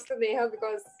 credit goes to Neha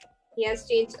because he has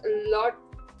changed a lot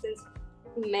since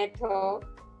he met her,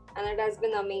 and it has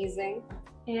been amazing.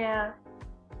 Yeah.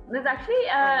 There's actually,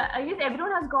 I guess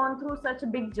everyone has gone through such a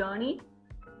big journey,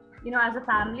 as a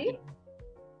family.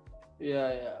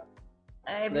 Yeah.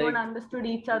 Everyone Like, understood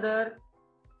each other.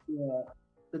 yeah.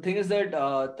 The thing is that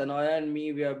Tanoya and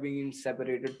me, we have been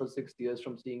separated for 6 years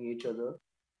from seeing each other,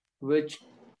 which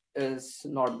is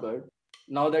not good.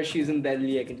 Now that she's in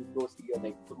Delhi, I can just go see her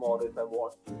like tomorrow if I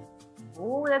want to.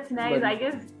 Oh, that's nice. But I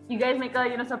guess you guys make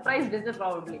a surprise visit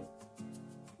probably.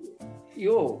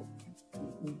 yo,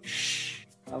 shh,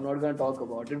 I'm not gonna talk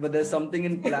about it. But there's something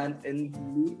in plan in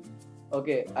Delhi.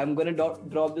 Okay, I'm gonna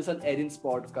drop this on Erin's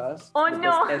podcast. Oh, because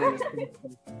no.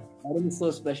 Erin is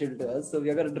so special to us, so we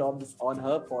are gonna drop this on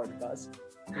her podcast.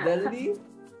 Delhi,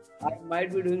 I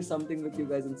might be doing something with you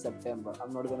guys in September.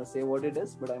 I'm not gonna say what it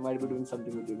is, but I might be doing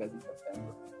something with you guys in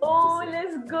September. Oh, Just say.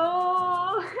 let's go.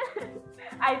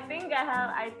 I think I have,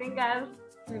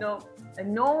 I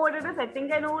know what it is. I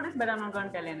think I know what it is, but I'm not going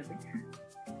to tell anything.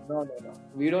 No.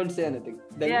 We don't say anything.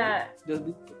 Delhi, Yeah. just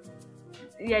be.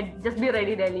 Yeah, just be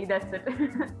ready, Delhi. That's it.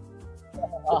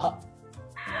 Well,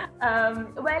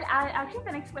 actually,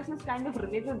 the next question is kind of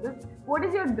related to this. What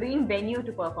is your dream venue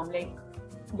to perform? Like,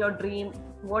 your dream,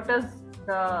 what is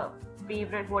your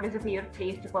favorite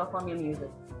place to perform your music?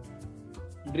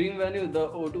 Dream venue, the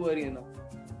O2 Arena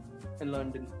in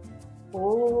London.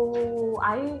 Oh,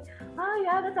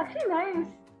 yeah, that's actually nice.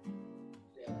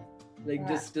 Yeah. Like Yeah.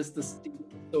 just the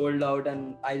stage sold out,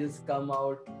 and I just come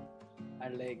out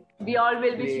and like. We all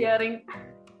will be play. cheering.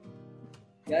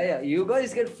 Yeah. You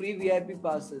guys get free VIP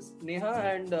passes. Neha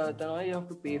and Tanoya, you have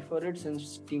to pay for it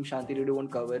since Team Shanti Radio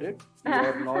won't cover it. You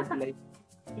are not like.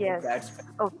 Yes. That's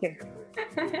Okay.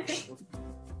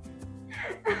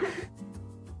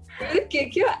 We'll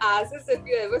kick your asses if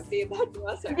you ever say that to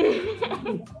us.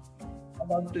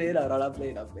 I'll play it. I walk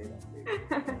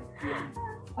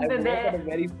on a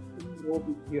very thin rope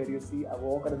here, you see. I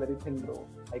walk on a very thin rope.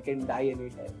 I can die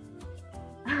anytime.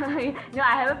 I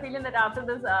have a feeling that after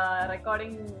this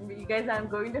recording, you guys are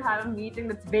going to have a meeting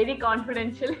that's very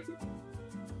confidential.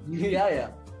 Yeah,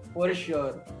 for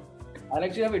sure. I'll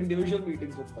actually have individual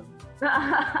meetings with them.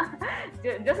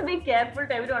 Just be careful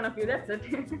to every one of you, that's it.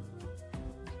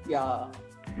 Yeah.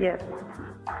 Yes.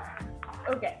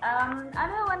 Okay,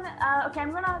 another one. Okay,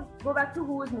 I'm gonna go back to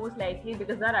who is most likely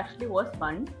because that actually was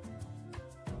fun.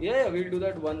 Yeah, we'll do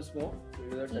that once more.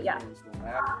 Yeah. Once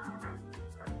more.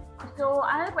 So,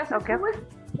 another question: Okay. Who is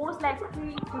most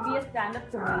likely to be a stand-up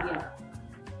comedian?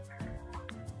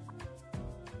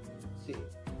 See,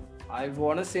 I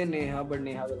want to say Neha, but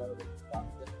Neha will have it.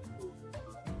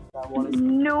 I want to say.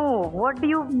 No, what do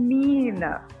you mean?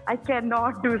 I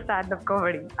cannot do stand-up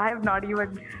comedy. I am not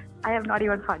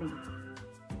even funny.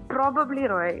 Probably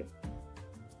Roy.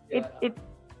 Yeah.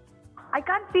 I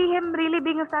can't see him really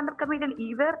being a stand-up comedian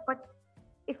either, but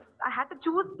if I had to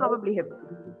choose, probably him.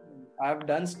 I've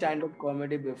done stand-up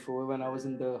comedy before when I was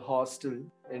in the hostel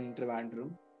in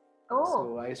Trivandrum. Oh,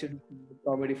 So I used to do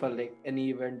comedy for like any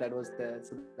event that was there.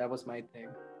 So that was my thing.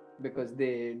 Because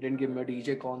they didn't give me a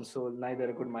DJ console, neither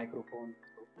a good microphone.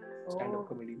 So stand-up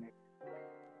comedy.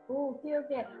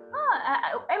 okay.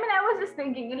 I was just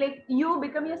thinking, like, you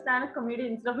becoming a stand-up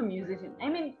comedian instead of a musician. I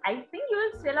mean, I think you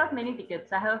will sell out many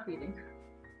tickets. I have a feeling.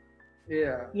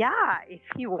 Yeah. Yeah, if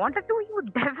he wanted to, he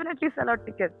would definitely sell out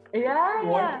tickets.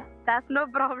 Yeah. That's no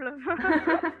problem.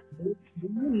 Do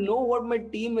you know what my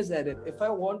team is at it? If I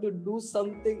want to do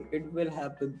something, it will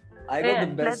happen. I got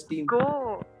the Let's best team.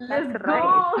 go. Let's That's go.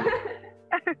 right.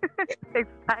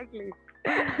 Exactly.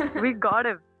 We got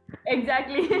him.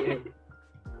 Exactly.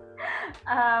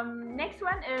 Next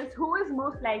one is who is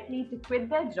most likely to quit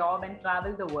their job and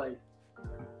travel the world?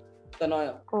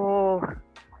 Tanoya. Oh,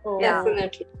 Oh, Yeah.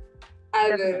 Definitely. I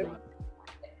will. Definitely.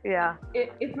 Yeah.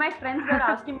 If my friends were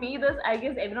asking me this, I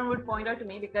guess everyone would point out to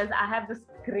me because I have this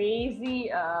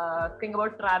crazy thing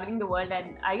about traveling the world,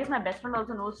 and I guess my best friend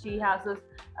also knows she has this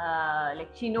like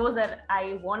she knows that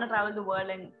I want to travel the world,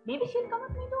 and maybe she'll come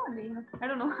with me too one day. I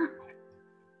don't know.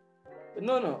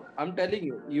 No, I'm telling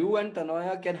you, you and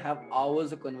Tanoya can have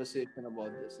hours of conversation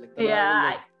about this. Like Tanoya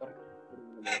Yeah. will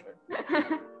about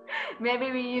it.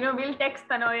 Maybe we'll text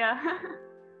Tanoya.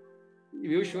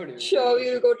 You should. Sure,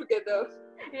 we'll go together.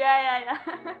 Yeah.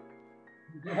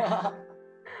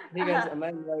 Hey guys, am I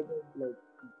invited? Like,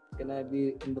 can I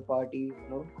be in the party?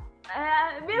 No.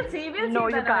 We'll see. No,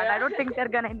 you Tanoya. can't. I don't think they're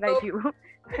gonna invite you.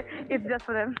 It's just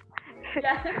for them.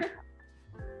 Yeah.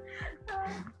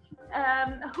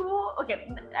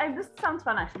 This sounds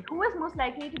fun actually. Who is most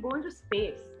likely to go into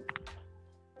space?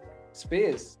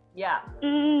 Space. Yeah.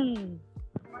 Mm.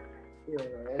 Yeah,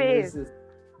 Space.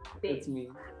 That's me.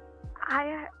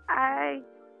 I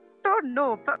don't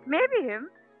know, but maybe him.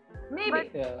 Maybe.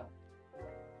 Yeah.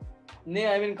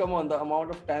 I mean, come on, the amount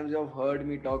of times you've heard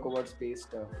me talk about space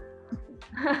stuff.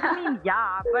 I mean,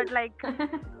 yeah, but like,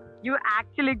 you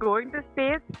actually going to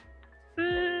space?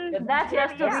 That's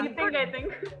just a Yeah. rethink, I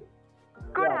think.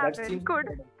 Could Yeah, that happen. seems Could.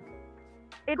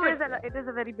 better. It is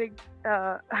a very big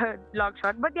long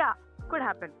shot, but yeah, could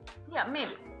happen. Yeah,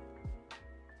 maybe.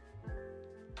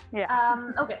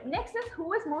 Yeah. Okay, next is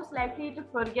who is most likely to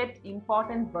forget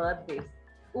important birthdays?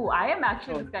 Oh, I am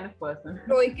actually this kind of person.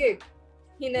 Roikhik.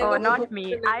 He never Oh, not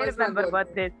me. I remembers my remember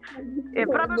birthdays.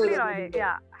 Probably Roy.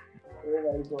 Yeah. Oh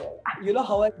my god. You know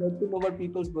how I get to know about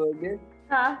people's birthdays?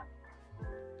 Huh?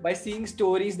 By seeing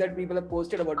stories that people have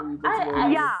posted about people's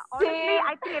birthdays. Yeah, honestly, Same.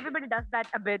 I think everybody does that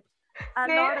a bit. A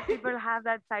Same. lot of people have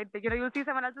that side thing. You'll see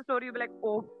someone else's story, you'll be like,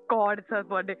 oh god, it's her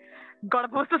birthday. Gotta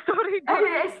post a story.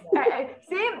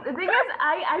 Same. The thing is,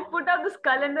 I put out this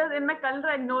calendar in my calendar.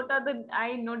 I note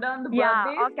down the Yeah,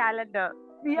 birthdays. or calendar.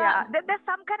 Yeah. There's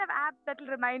some kind of app that will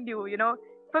remind you,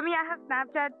 For me, I have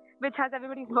Snapchat, which has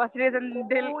everybody's birthdays, and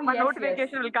my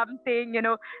notification will come saying,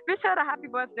 wish her a happy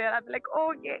birthday. And I'll be like,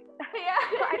 okay. Yeah.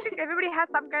 So I think everybody has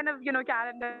some kind of,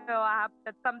 calendar or app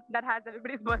that has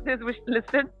everybody's birthdays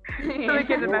listed, so we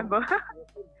can remember.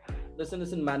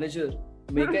 Listen, manager,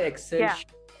 make an Excel Yeah.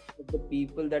 sheet of the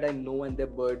people that I know and their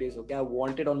birthdays. Okay, I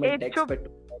want it on my It text should- pad.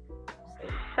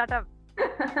 Shut up.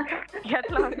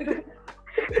 Get lost.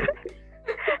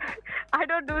 I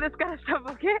don't do this kind of stuff,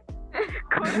 okay?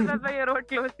 Go remember your own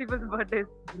close people's birthdays.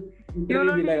 You'll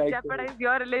Literally, only like, jeopardize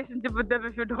your relationship with them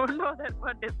if you don't know their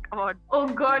birthdays. Come on. Oh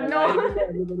God, I no.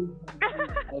 remember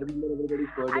everybody's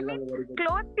birthdays. I mean,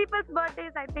 close people's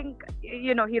birthdays, I think,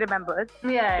 he remembers.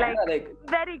 Yeah. Like, like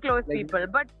very close people.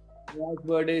 But my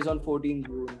birthday is on 14th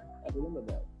June. I remember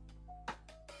that.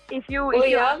 if you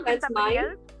yeah, ask that's somebody mine.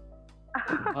 else,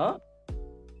 Huh?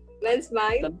 When's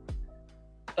mine?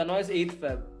 Tanoya is 8th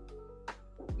Feb.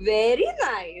 Very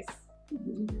nice.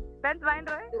 when's mine,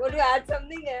 Roy? You want to add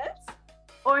something else?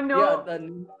 Oh no. Yeah,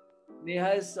 then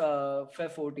Neha is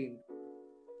Feb 14th.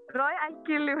 Roy, I'll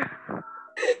kill you.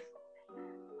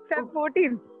 Feb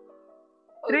 14.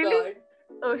 Oh Really? God.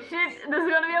 Oh shit. This is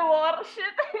gonna be a war.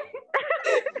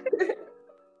 Shit.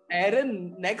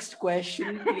 Aaron, next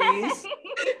question, please.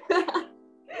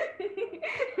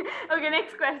 Okay,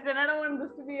 next question. I don't want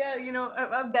this to be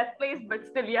a death place, but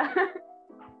still, yeah.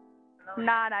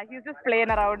 Nah, he's just playing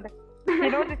around. He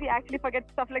knows if he actually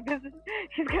forgets stuff like this,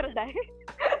 he's gonna die.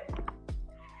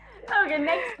 Okay,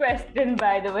 next question,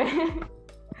 by the way.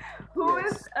 Who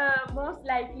is most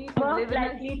likely to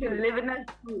live in a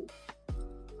zoo?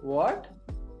 What?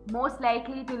 Most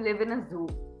likely to live in a zoo.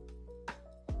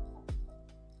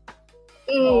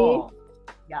 Oh,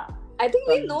 Yeah. I think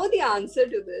we know the answer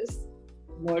to this.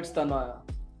 no, it's Tanoya.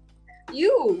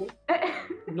 You.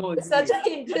 No, it's Such me. an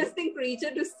interesting creature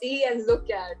to see and look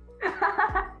at.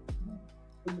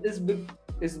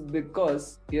 It's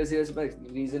because here's my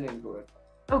reasoning to it.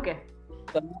 Okay.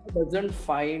 Tanoya doesn't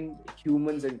find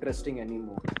humans interesting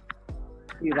anymore.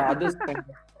 He rather spends time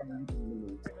with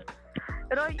animals.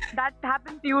 Roy, that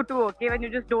happens to you too, okay? When you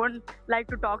just don't like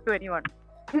to talk to anyone.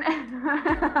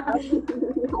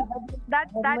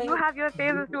 That you have your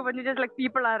phases too when you just like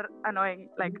people are annoying.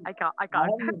 Like I can't.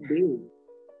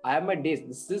 I have my days.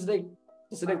 This is like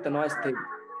Tanoya's thing.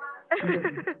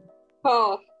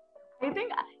 Oh. I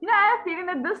think I have a feeling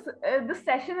that this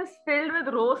session is filled with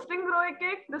roasting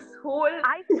Roikhik. This whole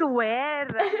I swear,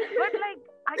 but like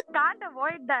I can't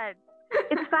avoid that.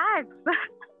 It's facts.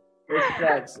 It's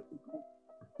facts.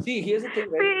 See, here's the thing,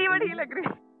 See, right? even he'll agree.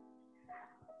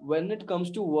 When it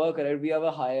comes to work, right, we have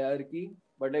a hierarchy.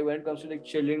 But like when it comes to like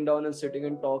chilling down and sitting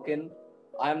and talking,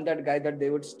 I'm that guy that they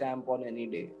would stamp on any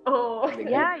day. Oh, Like,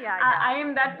 Yeah, yeah, yeah. I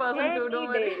am that person too.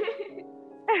 Don't Any worry.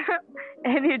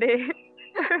 Any day.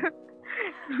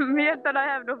 Me and Tana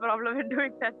have no problem in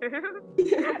doing that to him.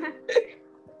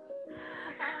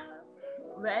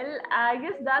 Well, I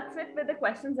guess that's it with the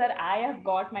questions that I have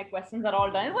got. My questions are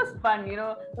all done. It was fun,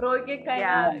 Roikhik kind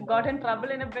Yeah. of got in trouble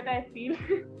in a bit, I feel.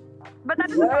 But that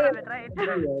is the fun of it, right?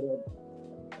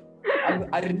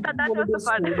 I really That want to was do a the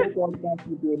fun. solo podcast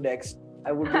with you next.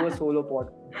 I would do a solo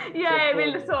podcast. Yeah, I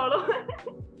Just will solo.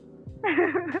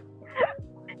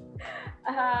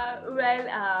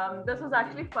 This was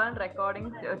actually fun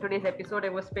recording today's episode.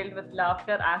 It was filled with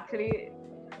laughter, actually.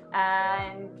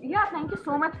 And yeah, thank you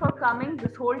so much for coming,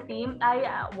 this whole team.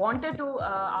 I wanted to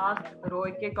ask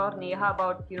Roikhik or Neha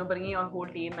about bringing your whole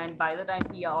team, and by the time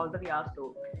he already asked,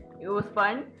 so it was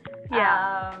fun.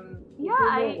 Yeah.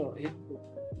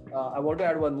 I want to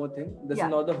add one more thing. This Yeah.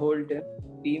 is not the whole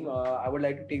team. I would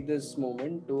like to take this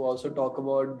moment to also talk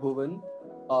about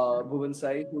Bhuvan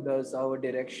Sai, who does our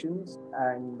directions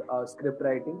and script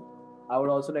writing. I would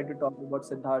also like to talk about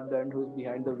Siddharth Dand, who's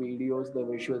behind the videos, the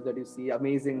visuals that you see.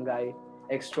 Amazing guy,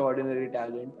 extraordinary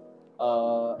talent.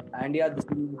 And yeah, this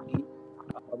is me.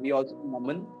 We also have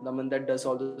Naman that does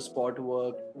all the spot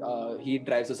work. He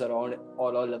drives us around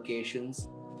all our locations.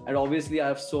 And obviously, I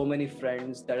have so many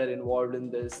friends that are involved in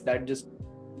this that just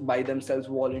by themselves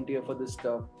volunteer for this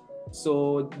stuff.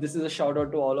 So this is a shout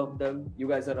out to all of them. You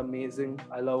guys are amazing.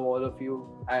 I love all of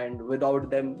you. And without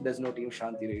them, there's no Team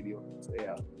Shanti Radio. So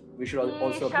yeah, we should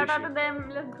also Shout out to appreciate. them.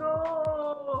 Let's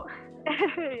go.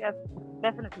 Yes,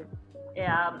 definitely.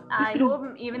 Yeah, I hope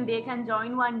even they can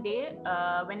join one day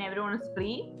when everyone is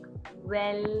free.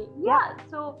 Well, yeah.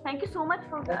 So thank you so much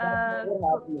for. That's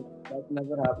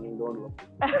never happening. Don't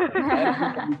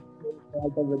worry.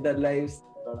 With their lives.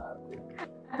 Don't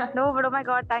happen. No, but oh my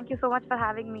god, thank you so much for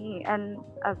having me, and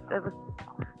it was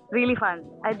really fun.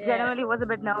 I genuinely was a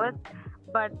bit nervous,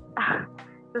 but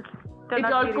just turned It's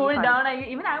out all to be really cooled fun. down.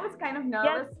 I was kind of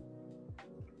nervous. Yes.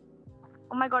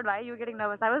 Oh my god, why are you getting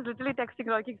nervous? I was literally texting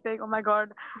Roikhik saying, oh my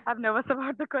god, I'm nervous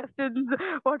about the questions.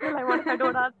 What if I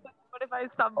don't answer? What if I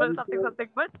stumble, something?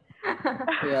 But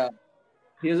Yeah.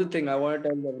 Here's the thing I want to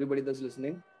tell everybody that's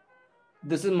listening.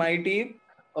 This is my team,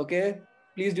 okay?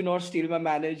 Please do not steal my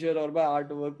manager or my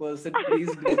artwork person. Please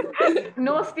do.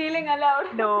 No stealing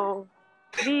allowed. no,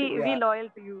 we Yeah. loyal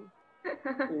to you,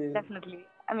 Yeah. definitely.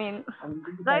 I mean, I'm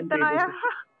going to right, find Tanoya? papers.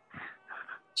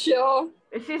 Sure.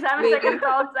 She's having second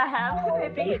thoughts. I have. I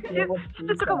think.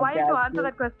 It took a while to answer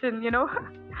that question, Yeah,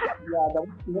 that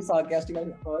was sarcastic. I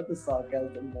heard the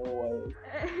sarcasm. No way.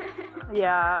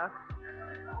 Yeah.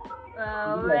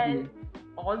 Well,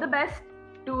 all the best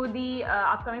to the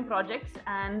upcoming projects,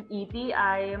 and EP.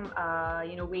 I am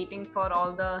waiting for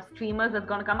all the streamers that's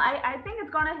gonna come. I think it's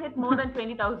gonna hit more than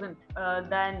 20,000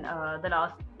 than the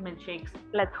last milkshakes.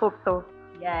 Let's hope so.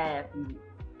 Yeah.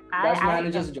 That's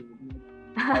manager's job.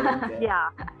 I don't care. Yeah.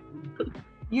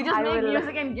 You just I make will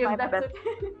music and give. try my That's best.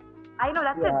 it. I know,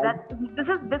 that's Yeah.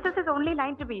 it. This is his only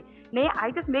line to be. Nay,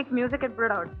 I just make music and put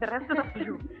it out. The rest is up to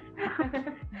you.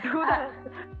 Do the rest.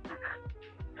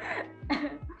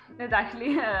 It's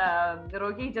actually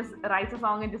Rocky just writes a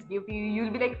song and just gives you.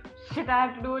 You'll be like, shit, I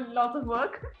have to do lots of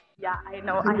work. Yeah, I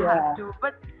know, I have to.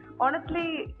 But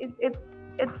honestly,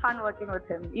 it's fun working with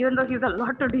him. Even though he's a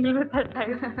lot to deal with at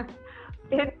times,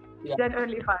 it's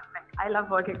genuinely fun. Like, I love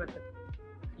working with him.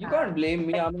 You can't blame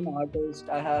me. I'm an artist.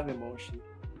 I have emotion.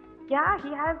 Yeah, he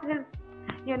has his,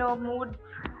 moods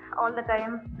all the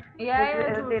time.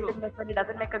 Yeah, Irritating, like when he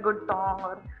doesn't like a good song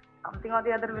or something or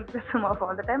the other will piss him off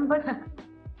all the time. But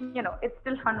it's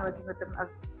still fun working with him.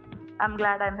 I'm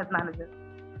glad I'm his manager.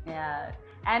 Yeah.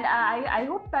 And I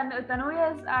hope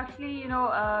Tanoya is actually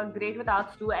great with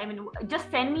arts too. I mean, just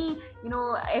send me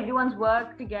everyone's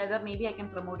work together. Maybe I can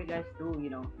promote you guys too.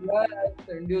 Yeah, I'll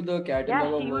send you the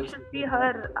catalog. Yeah, you should see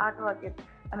her artwork. It's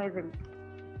amazing.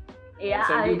 Yeah, I'll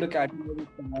send you the catalog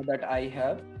that I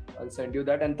have. I'll send you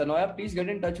that. And Tanoya, please get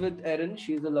in touch with Erin.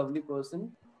 She's a lovely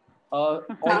person. All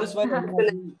this while,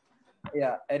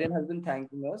 Erin has been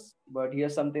thanking us. But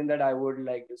here's something that I would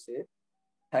like to say.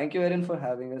 Thank you, Erin, for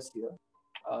having us here.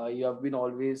 You have been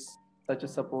always such a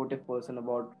supportive person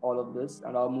about all of this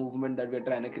and our movement that we're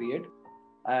trying to create.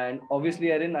 And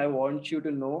obviously, Erin, I want you to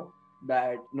know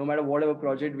that no matter whatever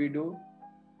project we do,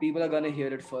 people are going to hear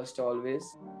it first always.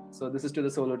 So this is to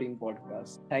the Solo Team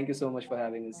podcast. Thank you so much for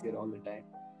having us here all the time.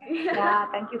 Yeah,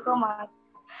 thank you so much.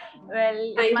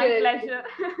 Well, Thank my you. pleasure.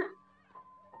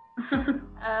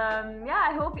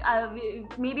 I hope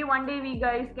maybe one day we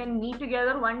guys can meet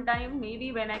together one time.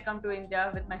 Maybe when I come to India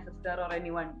with my sister or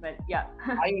anyone. But yeah.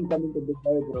 I ain't coming to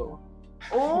Dubai, bro.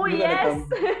 Oh, You gotta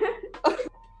yes.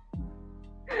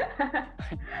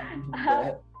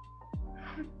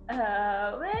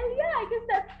 Yeah. Well, yeah, I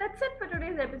guess that's it for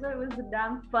today's episode. It was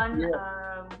damn fun.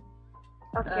 Yeah.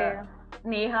 Okay.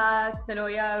 Neha,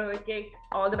 Tanoya, Roikhik,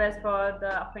 all the best for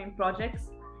the upcoming projects.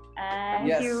 And Thank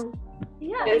Yes. you.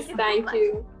 yeah, Yes, thank you so thank much.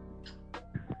 you.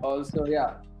 Also,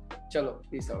 yeah. Chalo,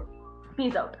 peace out.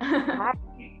 Peace out.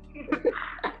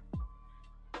 Bye.